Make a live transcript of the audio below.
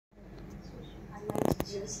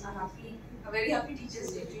teachers, a very happy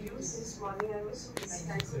Teachers Day to you. Since morning I was so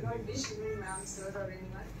busy, I could not wish even ma'am, sir or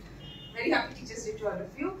anyone. Very happy Teachers Day to all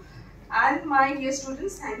of you. And my dear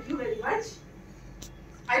students, thank you very much.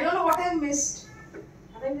 I don't know what I missed.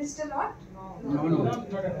 Have I missed a lot? No.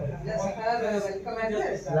 Just her welcome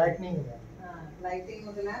address. Lighting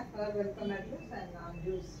of the lamp, her welcome address, and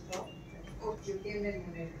juice stop. Okay. You came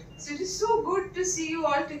in. So it is so good to see you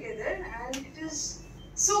all together, and it is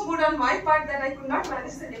so good on my part that I could not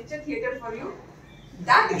manage the lecture theatre for you.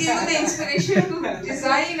 That gave you the inspiration to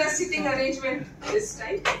design a sitting arrangement this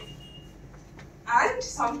time. And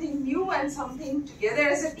something new and something together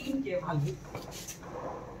as a team came up.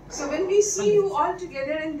 So when we see you all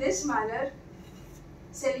together in this manner,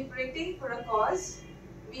 celebrating for a cause,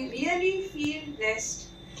 we really feel blessed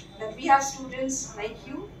that we have students like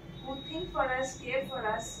you who think for us, care for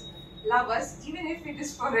us, love us, even if it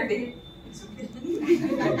is for a day.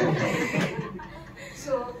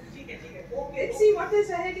 So let's see what is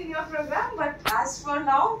ahead in your program. But as for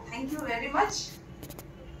now, thank you very much.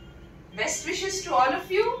 Best wishes to all of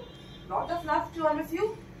you. Lot of love to all of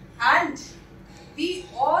you. And we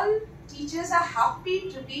all teachers are happy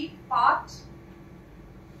to be part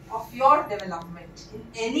of your development in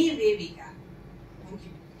any way we can. Thank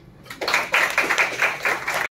you.